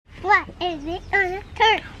is it gonna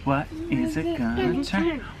turn? What is it gonna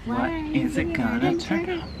turn? What is it gonna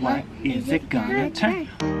turn? What is it gonna turn?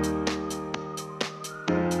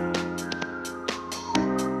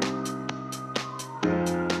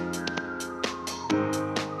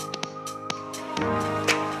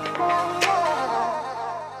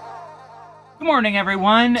 Good morning,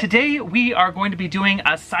 everyone. Today we are going to be doing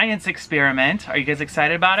a science experiment. Are you guys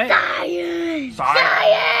excited about it? Science!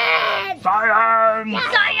 Science! Science!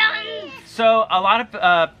 Science! So a lot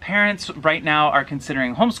of parents right now are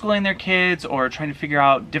considering homeschooling their kids or trying to figure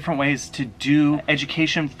out different ways to do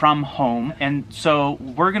education from home. And so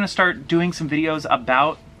we're gonna start doing some videos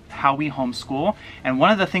about how we homeschool. And one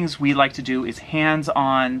of the things we like to do is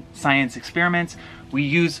hands-on science experiments. We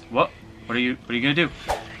use, what are you gonna do?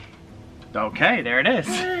 Okay, there it is.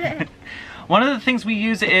 One of the things we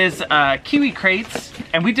use is kiwi crates,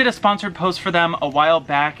 and we did a sponsored post for them a while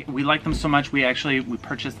back. We like them so much we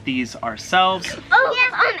purchased these ourselves. Oh,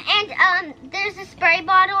 and there's a spray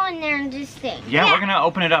bottle in there and this thing. Yeah, we're gonna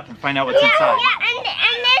open it up and find out what's inside. Yeah,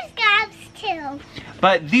 and there's gloves too.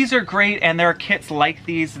 But these are great, and there are kits like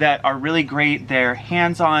these that are really great. They're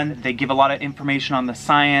hands-on. They give a lot of information on the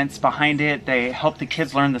science behind it. They help the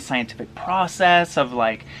kids learn the scientific process of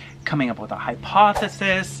like coming up with a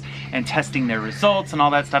hypothesis and testing their results and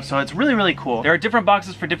all that stuff. So it's really, really cool. There are different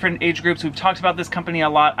boxes for different age groups. We've talked about this company a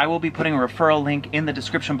lot. I will be putting a referral link in the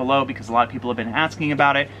description below because a lot of people have been asking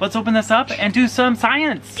about it. Let's open this up and do some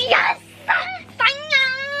science. Yes! Science!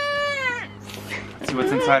 Let's see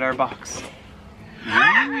what's inside our box.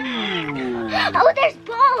 Oh, there's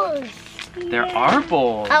bowls. There are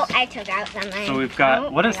bowls. Oh, I took out something. So we've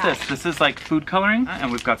got, what is this? This is like food coloring, and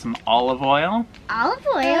we've got some olive oil. Olive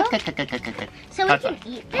oil? So we can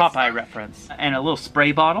eat this? Popeye reference. And a little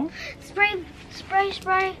spray bottle. Spray.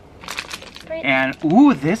 And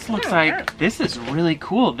ooh, this looks like, this is really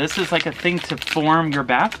cool. This is like a thing to form your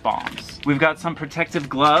bath bombs. We've got some protective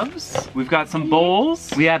gloves. We've got some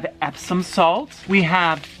bowls. We have Epsom salt. We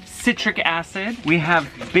have citric acid. We have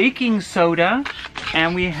baking soda.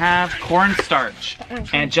 And we have cornstarch.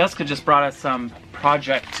 And Jessica just brought us some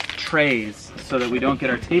project trays so that we don't get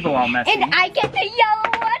our table all messy. And I get the yellow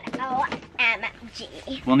one.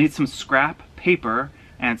 OMG. We'll need some scrap paper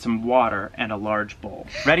and some water and a large bowl.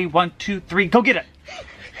 Ready? 1, 2, 3, go get it!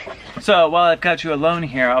 So while I've got you alone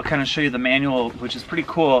here, I'll kind of show you the manual, which is pretty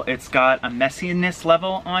cool. It's got a messiness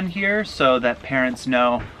level on here so that parents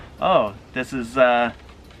know, oh,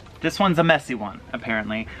 this one's a messy one,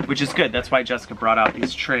 apparently, which is good. That's why Jessica brought out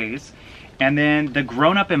these trays. And then the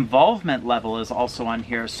grown-up involvement level is also on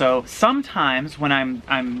here. So sometimes when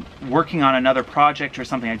I'm working on another project or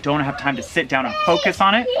something, I don't have time to sit down and focus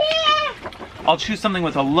on it. I'll choose something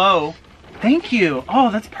with a low, thank you.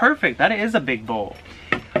 Oh, that's perfect. That is a big bowl.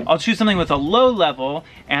 I'll choose something with a low level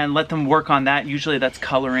and let them work on that. Usually that's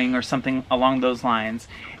coloring or something along those lines.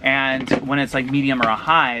 And when it's like medium or a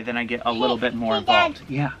high, then I get a little bit more involved. Dad,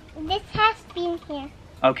 yeah. This has to be in here.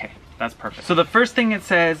 Okay, that's perfect. So the first thing it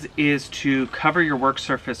says is to cover your work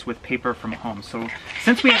surface with paper from home. So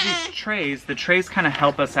since we have these trays, the trays kind of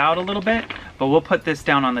help us out a little bit, but we'll put this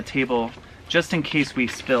down on the table just in case we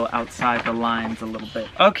spill outside the lines a little bit.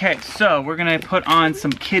 Okay, so we're gonna put on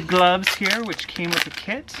some kid gloves here, which came with the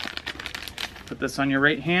kit. Put this on your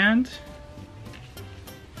right hand.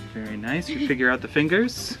 Very nice, you figure out the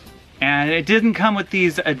fingers. And it didn't come with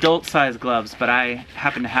these adult size gloves, but I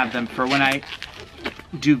happen to have them for when I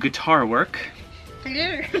do guitar work. My Put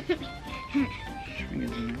your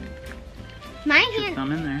hand.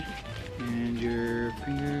 thumb in there. And your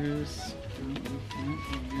fingers.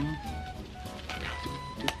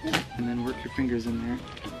 And then work your fingers in there.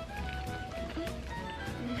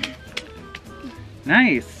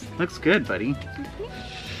 Nice. Looks good, buddy.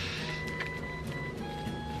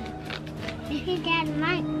 Dad,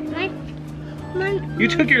 mine. You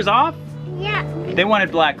took yours off? Yeah. They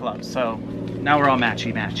wanted black gloves, so now we're all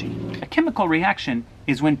matchy-matchy. A chemical reaction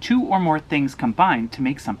is when two or more things combine to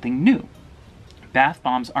make something new. Bath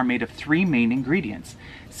bombs are made of 3 main ingredients: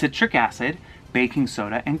 citric acid, baking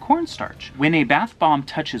soda, and cornstarch. When a bath bomb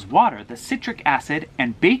touches water, the citric acid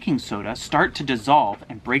and baking soda start to dissolve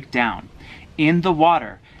and break down. In the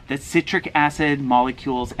water, the citric acid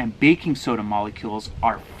molecules and baking soda molecules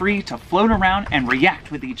are free to float around and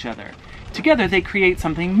react with each other. Together they create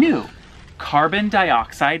something new: carbon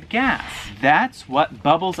dioxide gas. That's what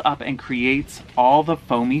bubbles up and creates all the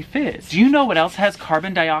foamy fizz. Do you know what else has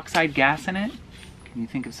carbon dioxide gas in it? Can you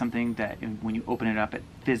think of something that when you open it up it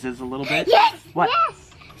fizzes a little bit? Yes! What?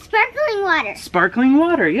 Yes! Sparkling water. Sparkling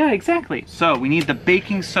water, yeah, exactly. So we need the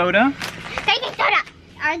baking soda. Baking soda!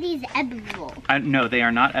 Are these edible? No, they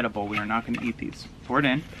are not edible. We are not going to eat these. Pour it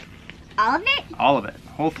in. All of it? All of it,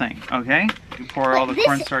 whole thing, okay? You pour all the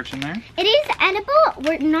cornstarch in there. It is edible.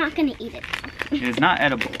 We're not going to eat it. It is not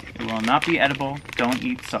edible. It will not be edible. Don't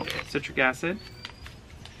eat soap. Citric acid.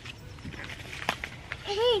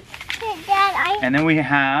 Hey, Dad, And then we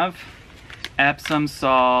have Epsom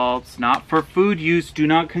salts, not for food use. Do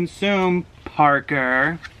not consume,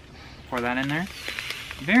 Parker. Pour that in there.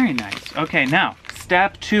 Very nice. Okay, now,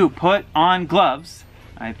 step 2, put on gloves.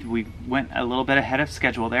 We went a little bit ahead of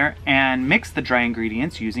schedule there, and mix the dry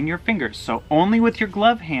ingredients using your fingers. So only with your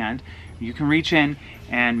glove hand, you can reach in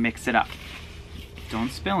and mix it up.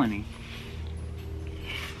 Don't spill any.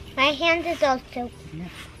 My hand is also. Yeah.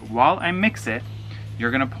 While I mix it,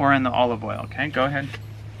 you're gonna pour in the olive oil, okay? Go ahead.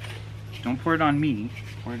 Don't pour it on me.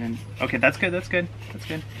 Pour it in. Okay, that's good, that's good, that's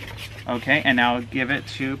good. Okay, and now give it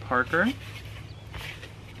to Parker.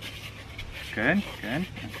 Good, good,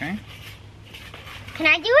 okay. Can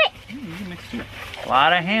I do it? You can mix it. A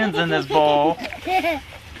lot of hands in this bowl.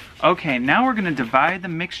 Okay, now we're gonna divide the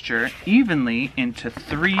mixture evenly into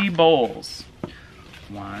 3 bowls.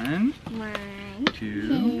 1,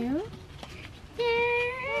 2, 3.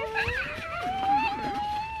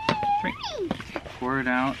 Pour it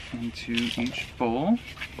out into each bowl.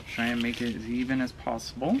 Try and make it as even as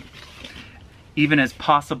possible. Even as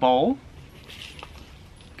possible.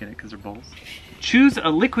 Get it, because they're bowls. Choose a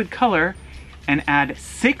liquid color and add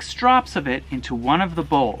 6 drops of it into one of the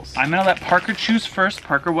bowls. I'm gonna let Parker choose first.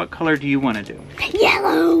 Parker, what color do you wanna do?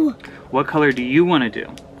 Yellow. What color do you wanna do?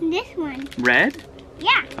 This one. Red?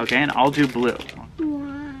 Yeah. Okay, and I'll do blue.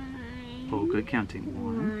 1. Oh, good counting.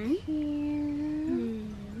 1,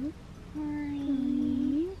 2,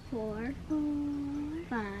 3, 4,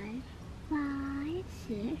 5,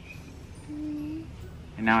 6.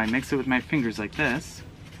 And now I mix it with my fingers like this,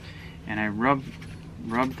 and I rub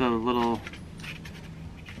the little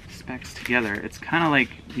specks together. It's kind of like,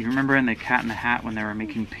 you remember in the Cat in the Hat when they were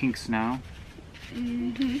making pink snow?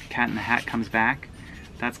 Mm-hmm. Cat in the Hat comes back.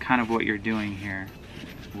 That's kind of what you're doing here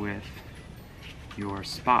with your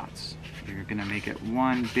spots. You're gonna make it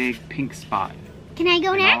one big pink spot. Can I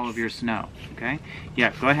go in next? all of your snow, okay?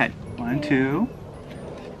 Yeah, go ahead. 1, 2,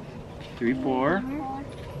 3, 4,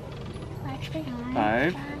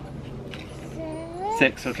 5,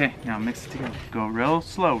 6. Okay, now mix it together. Go real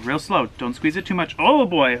slow, real slow. Don't squeeze it too much. Oh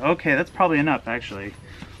boy, okay, that's probably enough actually.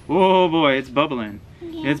 Oh boy, it's bubbling.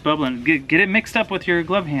 Yeah. It's bubbling. Get it mixed up with your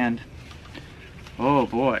glove hand. Oh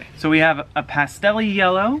boy. So we have a pastel-y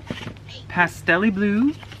yellow, pastel-y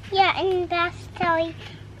blue. Yeah, and pastel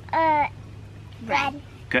red.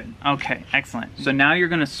 Good, okay, excellent. So now you're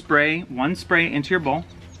gonna spray one spray into your bowl.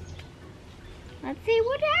 Let's see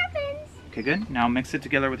what happens. Okay, good. Now mix it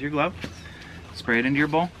together with your glove. Spray it into your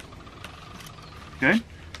bowl. Good,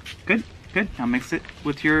 good, good. Now mix it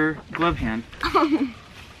with your glove hand.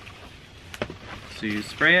 So you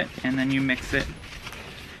spray it and then you mix it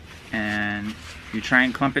and you try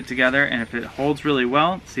and clump it together, and if it holds really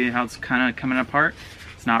well, see how it's kind of coming apart?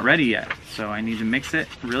 It's not ready yet. So I need to mix it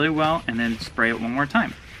really well and then spray it one more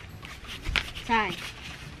time. Sorry.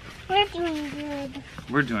 We're doing good.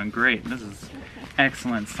 We're doing great. This is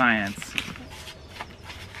excellent science.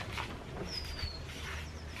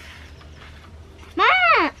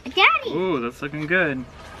 Mom! Daddy! Ooh, that's looking good.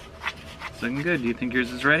 It's looking good. Do you think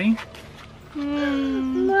yours is ready?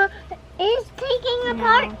 It's taking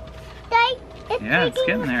apart. Yeah, it's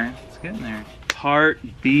getting there. It's getting there. Part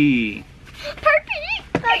B.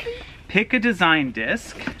 Puppy. Pick a design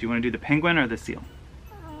disc. Do you want to do the penguin or the seal?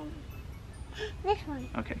 This one.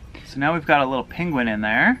 Okay, so now we've got a little penguin in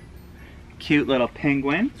there. Cute little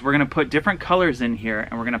penguin. So we're gonna put different colors in here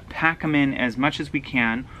and we're gonna pack them in as much as we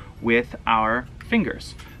can with our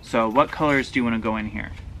fingers. So what colors do you want to go in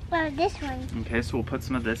here? Well, this one. Okay, so we'll put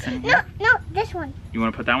some of this in here. No, this one. You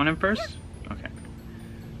want to put that one in first? Okay.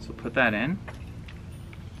 So put that in.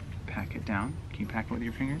 Pack it down. Can you pack it with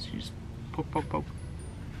your fingers? You just poke, poke, poke.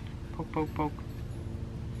 Poke, poke, poke.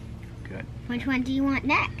 Good. Which one do you want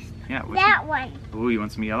next? Yeah, That one. Ooh, you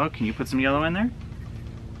want some yellow? Can you put some yellow in there?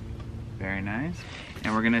 Very nice.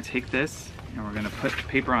 And we're gonna take this and we're gonna put the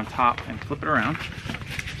paper on top and flip it around.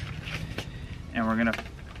 And we're gonna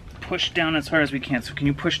push down as hard as we can. So can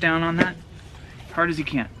you push down on that? As hard as you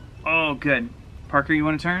can. Oh, good. Parker, you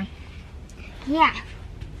wanna turn? Yeah.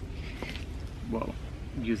 Whoa,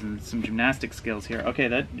 using some gymnastic skills here. Okay,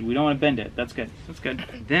 we don't wanna bend it. That's good, that's good.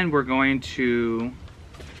 Then we're going to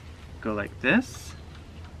go like this.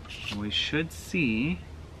 And we should see.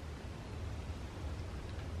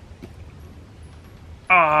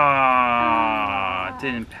 Ah, it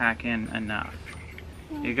didn't pack in enough.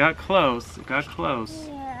 It got close,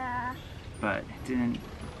 Yeah. but it didn't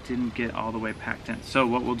didn't get all the way packed in. So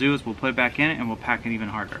what we'll do is we'll put it back in and we'll pack it even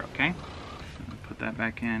harder, okay? So put that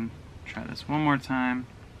back in. Try this one more time.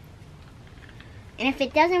 And if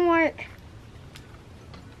it doesn't work,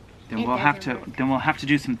 then we'll have to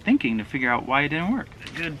do some thinking to figure out why it didn't work.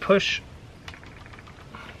 A good push.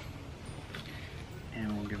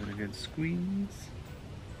 And we'll give it a good squeeze.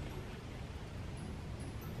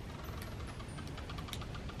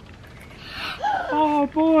 Oh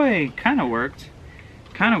boy, kind of worked.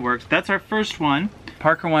 Kind of worked. That's our first one.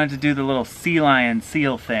 Parker wanted to do the little sea lion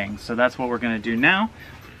seal thing, so that's what we're gonna do now.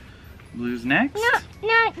 Blue's next.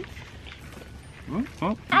 No.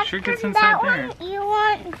 Oh, it sure gets inside there. You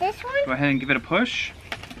want this one? Go ahead and give it a push.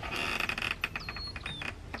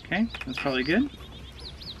 Okay, that's probably good.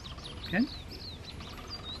 Good.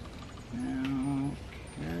 Now,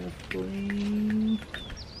 carefully.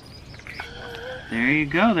 There you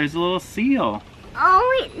go, there's a little seal.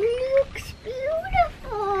 Oh, it looks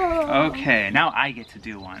beautiful. Okay, now I get to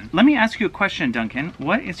do one. Let me ask you a question, Duncan.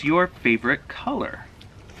 What is your favorite color?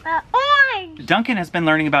 Orange. Duncan has been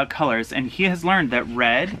learning about colors, and he has learned that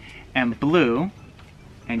red and blue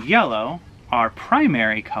and yellow are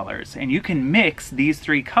primary colors, and you can mix these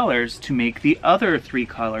three colors to make the other three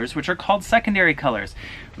colors, which are called secondary colors,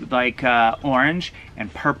 like orange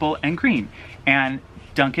and purple and green. And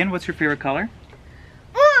Duncan, what's your favorite color?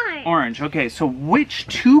 Orange. Orange. Okay, so which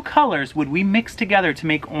two colors would we mix together to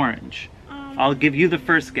make orange? I'll give you the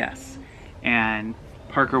first guess, and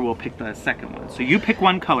Parker will pick the second one. So you pick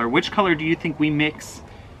one color. Which color do you think we mix?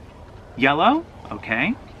 Yellow?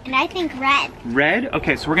 Okay. And I think red. Red?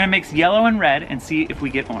 Okay, so we're gonna mix yellow and red and see if we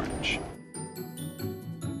get orange.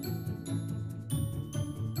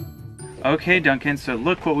 Okay, Duncan, so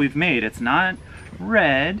look what we've made. It's not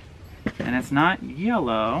red and it's not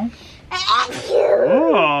yellow.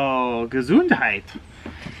 Oh, Gesundheit.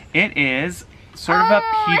 It is sort of a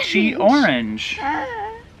peachy orange.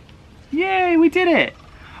 Yay, we did it.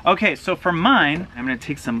 Okay, so for mine, I'm gonna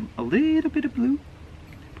take a little bit of blue,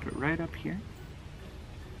 put it right up here.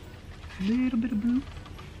 A little bit of blue,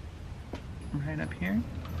 right up here.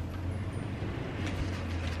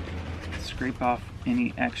 Scrape off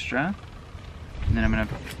any extra. And then I'm gonna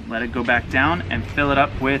let it go back down and fill it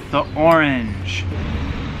up with the orange.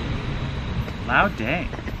 Loud day.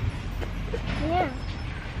 Yeah.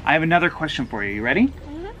 I have another question for you. You ready?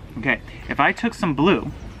 Mm-hmm. Okay, if I took some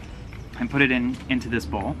blue and put it into this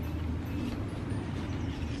bowl,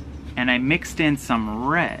 and I mixed in some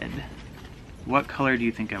red, what color do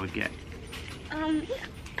you think I would get?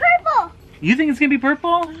 Purple. You think it's gonna be purple?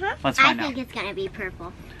 Uh-huh. Let's find out. I think it's gonna be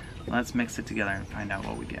purple. Let's mix it together and find out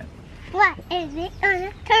what we get. What is it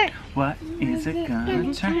gonna turn? What is it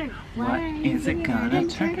gonna turn? What is it gonna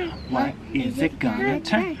turn? What is it gonna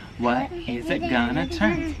turn? What is it gonna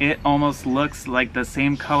turn? It almost looks like the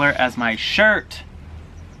same color as my shirt.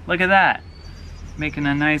 Look at that. Making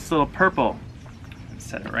a nice little purple.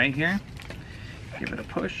 Set it right here. Give it a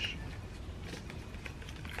push.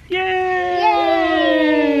 Yay!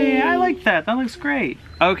 I like that. That looks great.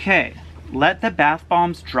 Okay. Let the bath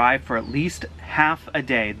bombs dry for at least half a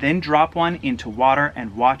day, then drop one into water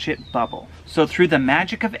and watch it bubble. So through the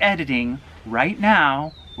magic of editing, right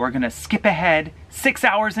now, we're gonna skip ahead 6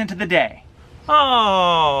 hours into the day.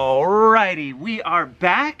 Alrighty, we are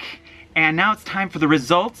back, and now it's time for the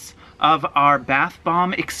results of our bath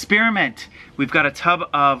bomb experiment. We've got a tub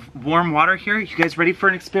of warm water here. You guys ready for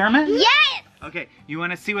an experiment? Yes! Okay, you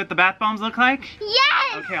wanna see what the bath bombs look like?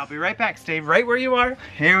 Yes! Okay, I'll be right back. Stay right where you are.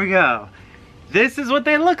 Here we go. This is what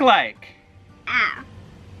they look like. Ow.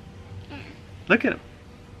 Look at them.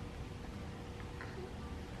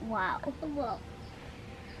 Wow. Whoa.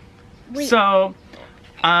 Wait. So,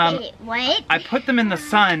 Wait, what? I put them in the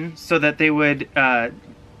sun so that they would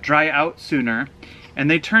dry out sooner, and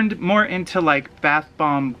they turned more into like bath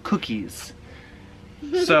bomb cookies.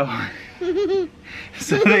 So,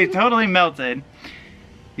 so they totally melted.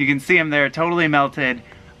 You can see them there, totally melted.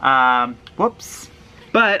 Whoops.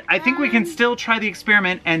 But I think we can still try the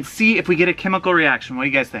experiment and see if we get a chemical reaction. What do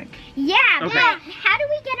you guys think? Yeah, Okay. but how do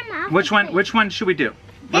we get them off? Which one should we do?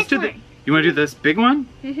 Let's do one. You want to do this big one?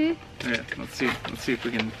 Mm-hmm. Okay, let's see if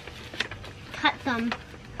we can. Cut them.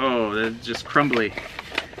 Oh, they're just crumbly.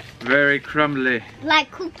 Very crumbly.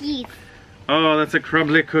 Like cookies. Oh, that's a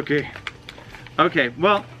crumbly cookie. Okay,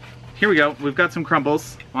 well, here we go. We've got some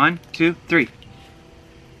crumbles. 1, 2, 3.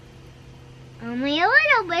 Only a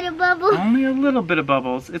little bit of bubbles. Only a little bit of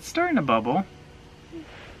bubbles. It's starting to bubble.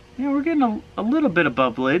 Yeah, we're getting a little bit of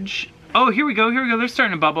bubblage. Oh, here we go, here we go. They're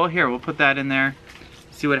starting to bubble. Here, we'll put that in there.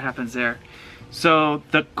 See what happens there. So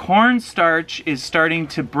the cornstarch is starting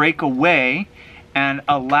to break away and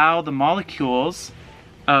allow the molecules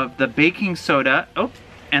of the baking soda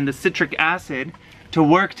and the citric acid to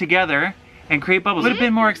work together and create bubbles. It would have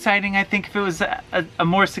been more exciting, I think, if it was a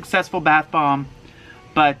more successful bath bomb.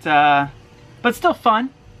 But still fun.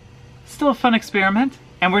 Still a fun experiment.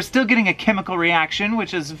 And we're still getting a chemical reaction,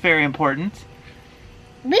 which is very important.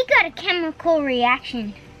 We got a chemical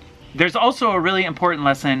reaction. There's also a really important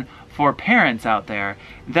lesson for parents out there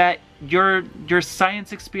that your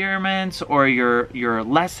science experiments or your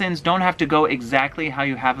lessons don't have to go exactly how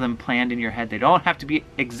you have them planned in your head. They don't have to be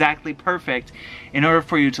exactly perfect in order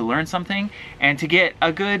for you to learn something and to get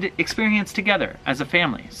a good experience together as a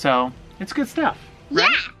family. So it's good stuff. Right?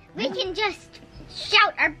 Yeah, we can just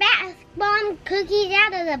shout our bath bomb cookies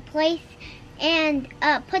out of the place and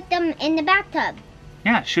put them in the bathtub.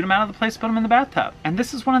 Yeah, shoot them out of the place, put them in the bathtub. And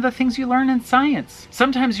this is one of the things you learn in science.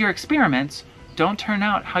 Sometimes your experiments don't turn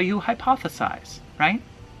out how you hypothesize, right?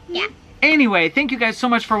 Yeah. Anyway, thank you guys so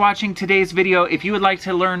much for watching today's video. If you would like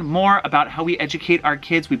to learn more about how we educate our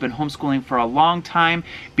kids, we've been homeschooling for a long time.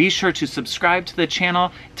 Be sure to subscribe to the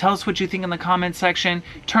channel. Tell us what you think in the comment section.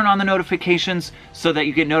 Turn on the notifications so that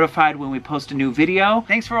you get notified when we post a new video.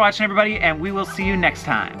 Thanks for watching, everybody, and we will see you next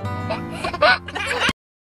time.